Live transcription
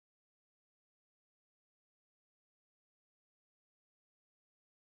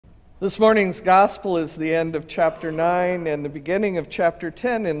This morning's gospel is the end of chapter 9 and the beginning of chapter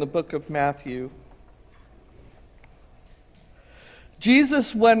 10 in the book of Matthew.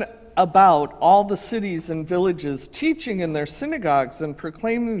 Jesus went about all the cities and villages, teaching in their synagogues and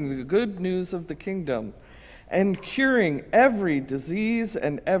proclaiming the good news of the kingdom, and curing every disease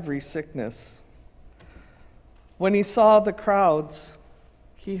and every sickness. When he saw the crowds,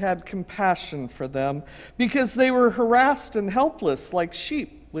 he had compassion for them, because they were harassed and helpless like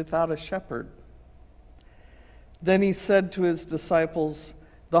sheep without a shepherd. Then he said to his disciples,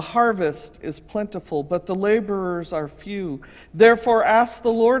 "The harvest is plentiful, but the laborers are few. Therefore ask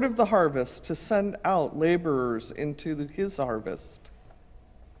the Lord of the harvest to send out laborers into his harvest."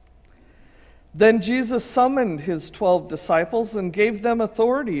 Then Jesus summoned his 12 disciples and gave them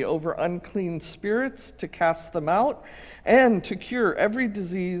authority over unclean spirits to cast them out and to cure every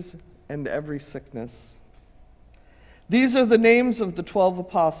disease and every sickness. These are the names of the 12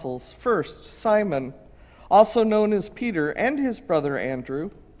 apostles. First, Simon, also known as Peter, and his brother Andrew.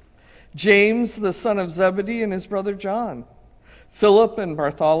 James, the son of Zebedee, and his brother John. Philip and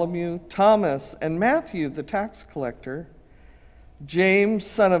Bartholomew, Thomas and Matthew, the tax collector. James,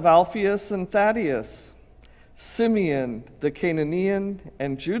 son of Alphaeus and Thaddeus. Simeon, the Canaanian,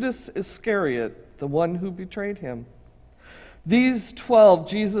 and Judas Iscariot, the one who betrayed him. These 12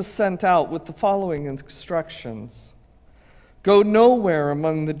 Jesus sent out with the following instructions. Go nowhere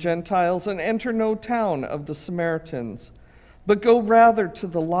among the Gentiles and enter no town of the Samaritans, but go rather to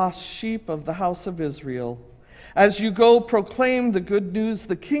the lost sheep of the house of Israel. As you go, proclaim the good news,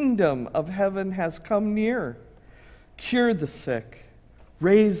 the kingdom of heaven has come near. Cure the sick,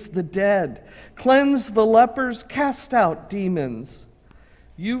 raise the dead, cleanse the lepers, cast out demons.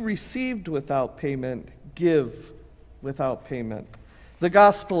 You received without payment, give without payment. The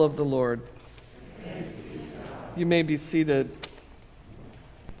gospel of the Lord. You may be seated.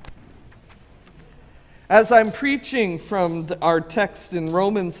 As I'm preaching from our text in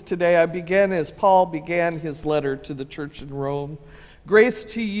Romans today, I begin as Paul began his letter to the church in Rome. Grace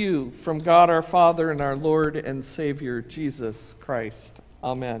to you from God our Father and our Lord and Savior, Jesus Christ.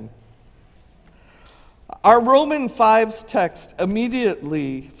 Amen. Our Roman 5's text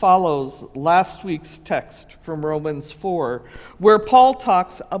immediately follows last week's text from Romans 4, where Paul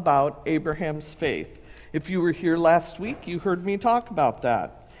talks about Abraham's faith. If you were here last week, you heard me talk about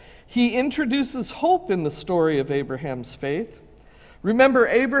that. He introduces hope in the story of Abraham's faith. Remember,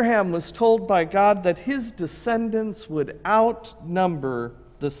 Abraham was told by God that his descendants would outnumber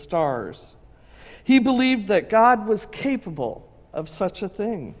the stars. He believed that God was capable of such a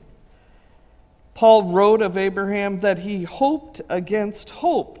thing. Paul wrote of Abraham that he hoped against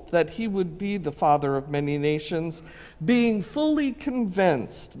hope that he would be the father of many nations, being fully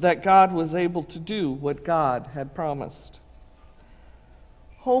convinced that God was able to do what God had promised.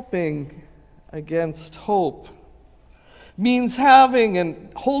 Hoping against hope means having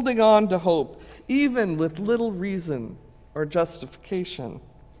and holding on to hope, even with little reason or justification.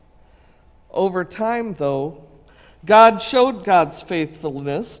 Over time, though, God showed God's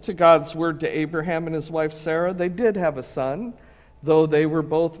faithfulness to God's word to Abraham and his wife Sarah. They did have a son, though they were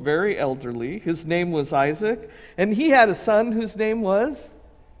both very elderly. His name was Isaac, and he had a son whose name was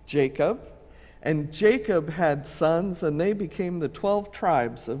Jacob. And Jacob had sons, and they became the 12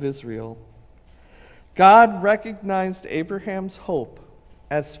 tribes of Israel. God recognized Abraham's hope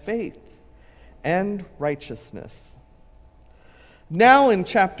as faith and righteousness. Now in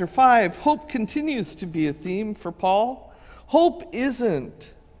chapter 5, hope continues to be a theme for Paul. Hope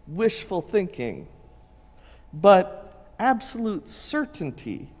isn't wishful thinking, but absolute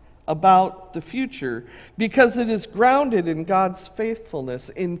certainty about the future, because it is grounded in God's faithfulness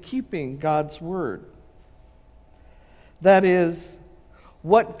in keeping God's word. That is,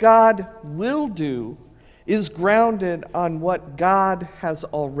 what God will do is grounded on what God has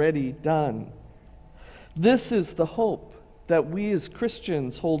already done. This is the hope that we as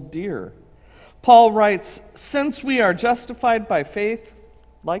Christians hold dear. Paul writes, "Since we are justified by faith,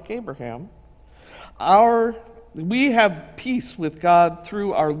 like Abraham, we have peace with God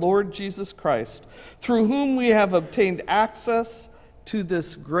through our Lord Jesus Christ, through whom we have obtained access to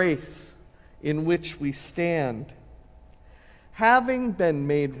this grace in which we stand. Having been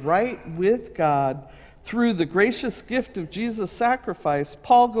made right with God through the gracious gift of Jesus' sacrifice,"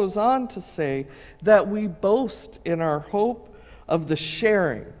 Paul goes on to say that we boast in our hope of the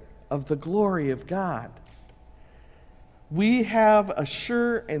sharing of the glory of God. We have a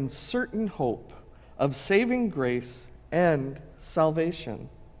sure and certain hope of saving grace and salvation.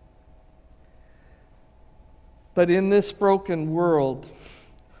 But in this broken world,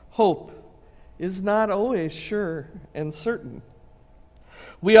 hope is not always sure and certain.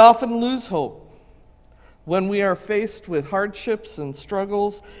 We often lose hope. When we are faced with hardships and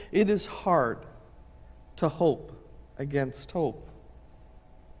struggles, it is hard to hope against hope.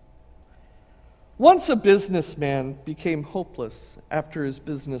 Once a businessman became hopeless after his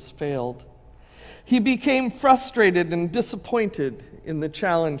business failed. He became frustrated and disappointed in the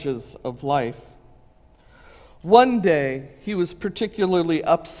challenges of life. One day, he was particularly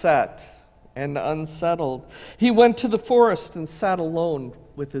upset and unsettled. He went to the forest and sat alone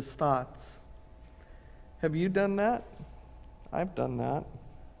with his thoughts. Have you done that? I've done that.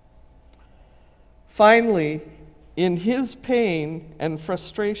 Finally, in his pain and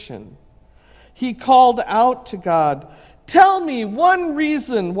frustration, he called out to God, "Tell me one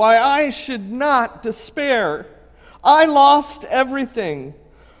reason why I should not despair. I lost everything.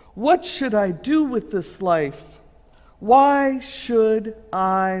 What should I do with this life? Why should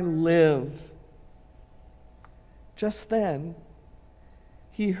I live?" Just then,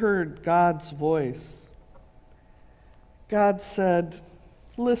 he heard God's voice. God said,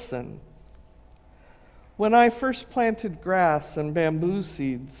 "Listen, when I first planted grass and bamboo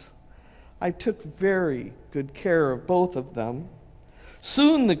seeds, I took very good care of both of them.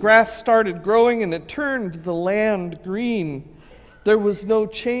 Soon the grass started growing and it turned the land green. There was no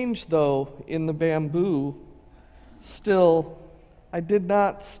change, though, in the bamboo. Still, I did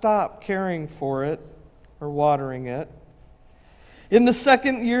not stop caring for it or watering it. In the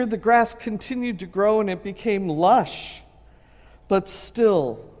second year, the grass continued to grow and it became lush. But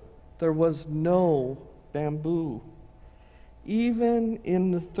still, there was no bamboo. Even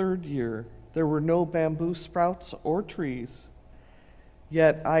in the third year, there were no bamboo sprouts or trees.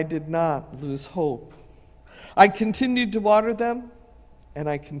 Yet I did not lose hope. I continued to water them, and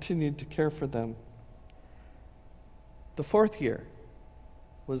I continued to care for them. The fourth year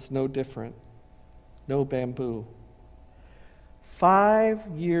was no different. No bamboo. 5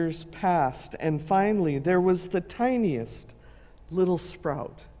 years passed, and finally there was the tiniest little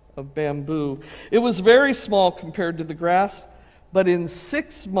sprout of bamboo. It was very small compared to the grass, but in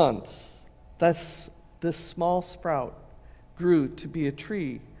 6 months, this small sprout grew to be a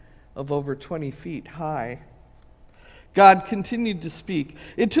tree of over 20 feet high. God continued to speak.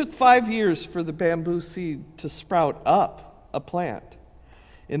 It took 5 years for the bamboo seed to sprout up a plant.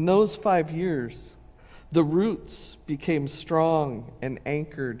 In those 5 years, the roots became strong and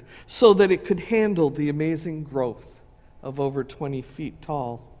anchored so that it could handle the amazing growth of over 20 feet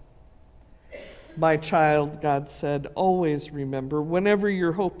tall. My child, God said, always remember, whenever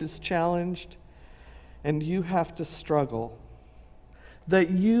your hope is challenged and you have to struggle, that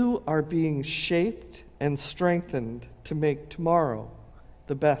you are being shaped and strengthened to make tomorrow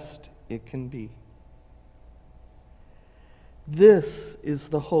the best it can be. This is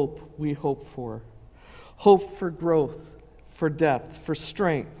the hope we hope for. Hope for growth, for depth, for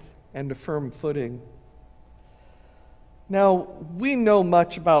strength, and a firm footing. Now, we know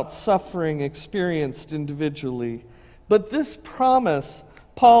much about suffering experienced individually, but this promise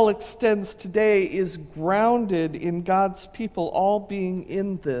Paul extends today is grounded in God's people all being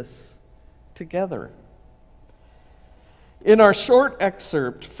in this together. In our short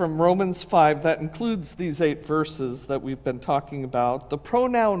excerpt from Romans 5 that includes these 8 verses that we've been talking about, the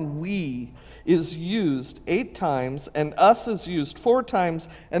pronoun we is used 8 times, and us is used 4 times,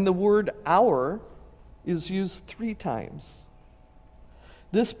 and the word our is used 3 times.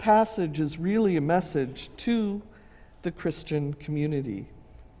 This passage is really a message to the Christian community.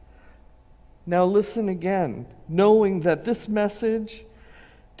 Now listen again, knowing that this message is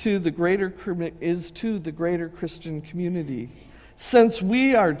to the greater Christian community. Since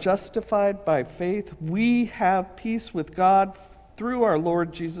we are justified by faith, we have peace with God through our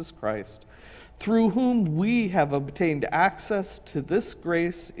Lord Jesus Christ, through whom we have obtained access to this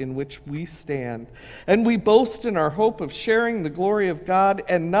grace in which we stand. And we boast in our hope of sharing the glory of God,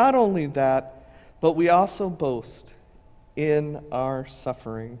 and not only that, but we also boast in our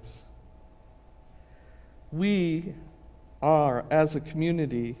sufferings. We are, as a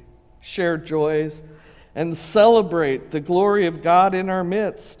community, share joys and celebrate the glory of God in our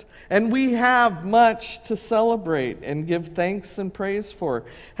midst. And we have much to celebrate and give thanks and praise for,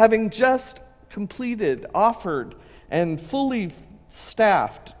 having just completed, offered, and fully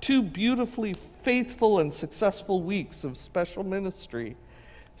staffed 2 beautifully faithful and successful weeks of special ministry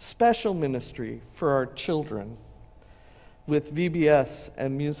for our children with VBS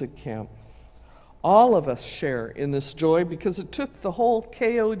and music camp. All of us share in this joy because it took the whole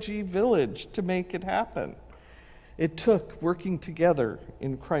KOG village to make it happen. It took working together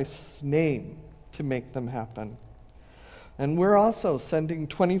in Christ's name to make them happen. And we're also sending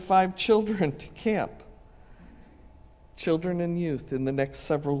 25 children to camp. children and youth in the next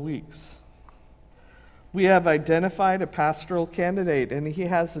several weeks. We have identified a pastoral candidate, and he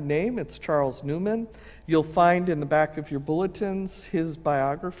has a name. It's Charles Newman. You'll find in the back of your bulletins his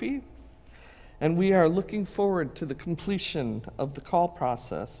biography. And we are looking forward to the completion of the call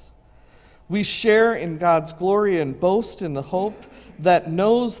process. We share in God's glory and boast in the hope that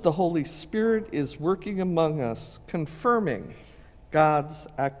knows the Holy Spirit is working among us, confirming God's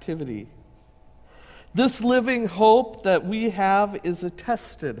activity. This living hope that we have is a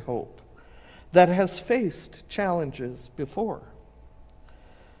tested hope that has faced challenges before.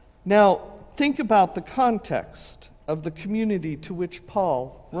 Now, think about the context of the community to which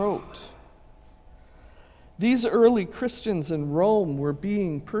Paul wrote. These early Christians in Rome were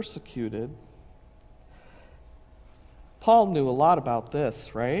being persecuted. Paul knew a lot about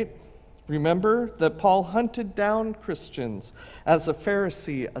this, right? Remember that Paul hunted down Christians as a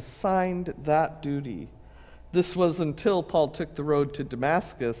Pharisee assigned that duty. This was until Paul took the road to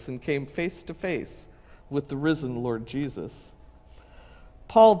Damascus and came face to face with the risen Lord Jesus.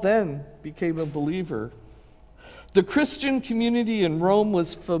 Paul then became a believer. The Christian community in Rome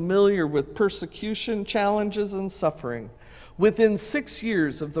was familiar with persecution, challenges, and suffering. Within 6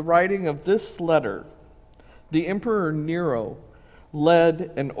 years of the writing of this letter, the Emperor Nero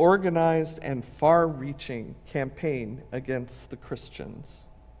led an organized and far-reaching campaign against the Christians.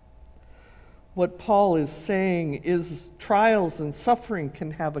 What Paul is saying is trials and suffering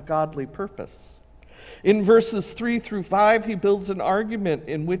can have a godly purpose. In verses 3 through 5, he builds an argument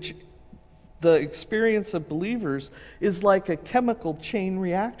in which the experience of believers is like a chemical chain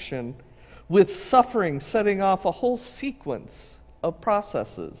reaction, with suffering setting off a whole sequence of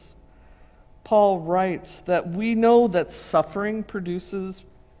processes. Paul writes that we know that suffering produces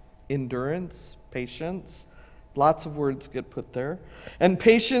endurance, patience. Lots of words get put there. And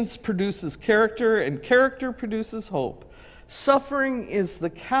patience produces character, and character produces hope. Suffering is the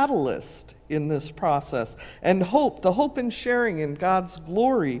catalyst in this process. And hope, the hope in sharing in God's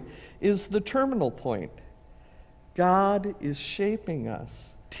glory, is the terminal point. God is shaping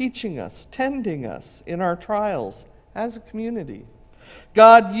us, teaching us, tending us in our trials as a community.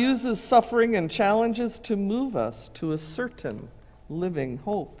 God uses suffering and challenges to move us to a certain living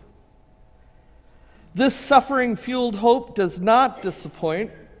hope. This suffering-fueled hope does not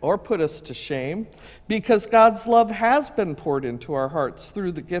disappoint or put us to shame, because God's love has been poured into our hearts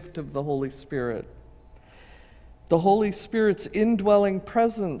through the gift of the Holy Spirit. The Holy Spirit's indwelling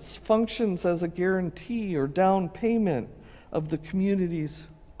presence functions as a guarantee or down payment of the community's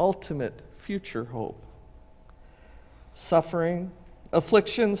ultimate future hope. Suffering,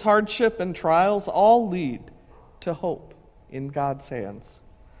 afflictions, hardship, and trials all lead to hope in God's hands.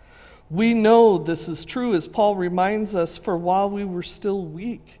 We know this is true, as Paul reminds us, for while we were still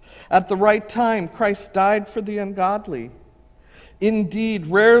weak, at the right time Christ died for the ungodly. Indeed,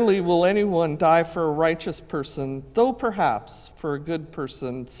 rarely will anyone die for a righteous person, though perhaps for a good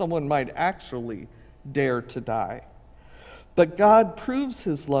person someone might actually dare to die. But God proves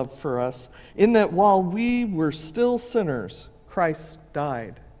his love for us in that while we were still sinners, Christ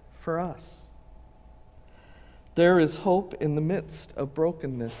died for us. There is hope in the midst of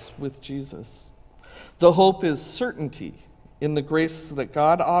brokenness with Jesus. The hope is certainty in the grace that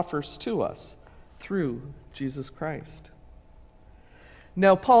God offers to us through Jesus Christ.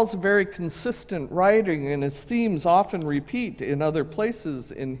 Now, Paul's a very consistent writing, and his themes often repeat in other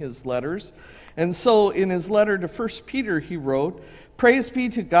places in his letters. And so in his letter to 1 Peter, he wrote, "Praise be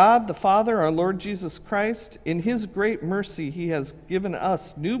to God, the Father, our Lord Jesus Christ. In his great mercy, he has given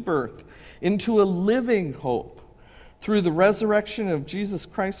us new birth into a living hope through the resurrection of Jesus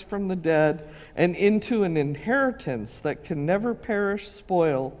Christ from the dead, and into an inheritance that can never perish,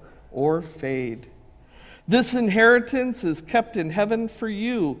 spoil, or fade. This inheritance is kept in heaven for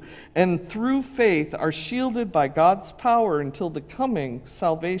you, and through faith are shielded by God's power until the coming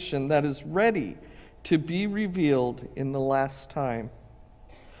salvation that is ready to be revealed in the last time.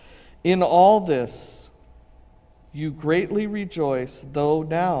 In all this, you greatly rejoice, though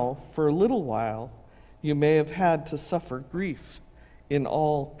now, for a little while, you may have had to suffer grief in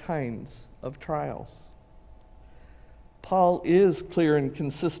all kinds of trials." Paul is clear and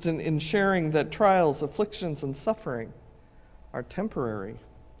consistent in sharing that trials, afflictions, and suffering are temporary.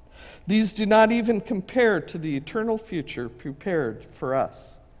 These do not even compare to the eternal future prepared for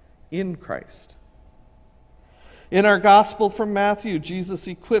us in Christ. In our gospel from Matthew, Jesus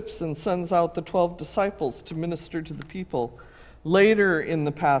equips and sends out the 12 disciples to minister to the people. Later in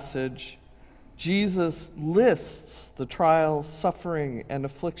the passage, Jesus lists the trials, suffering, and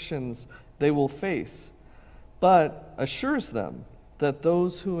afflictions they will face, but assures them that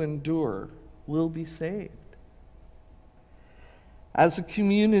those who endure will be saved. As a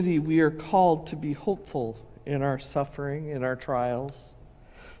community, we are called to be hopeful in our suffering, in our trials,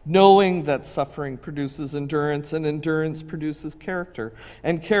 knowing that suffering produces endurance, and endurance produces character,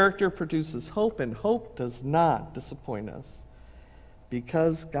 and character produces hope, and hope does not disappoint us,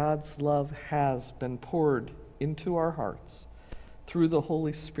 because God's love has been poured into our hearts through the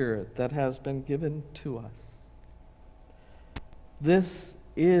Holy Spirit that has been given to us. This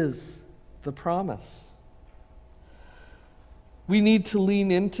is the promise. We need to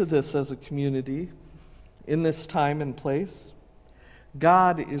lean into this as a community in this time and place.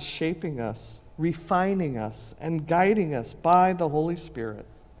 God is shaping us, refining us, and guiding us by the Holy Spirit.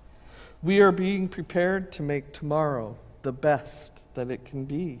 We are being prepared to make tomorrow the best that it can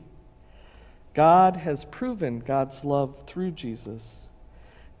be. God has proven God's love through Jesus.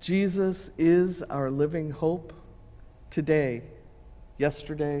 Jesus is our living hope today,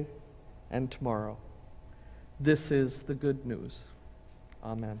 yesterday, and tomorrow. This is the good news.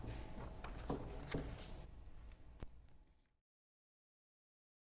 Amen.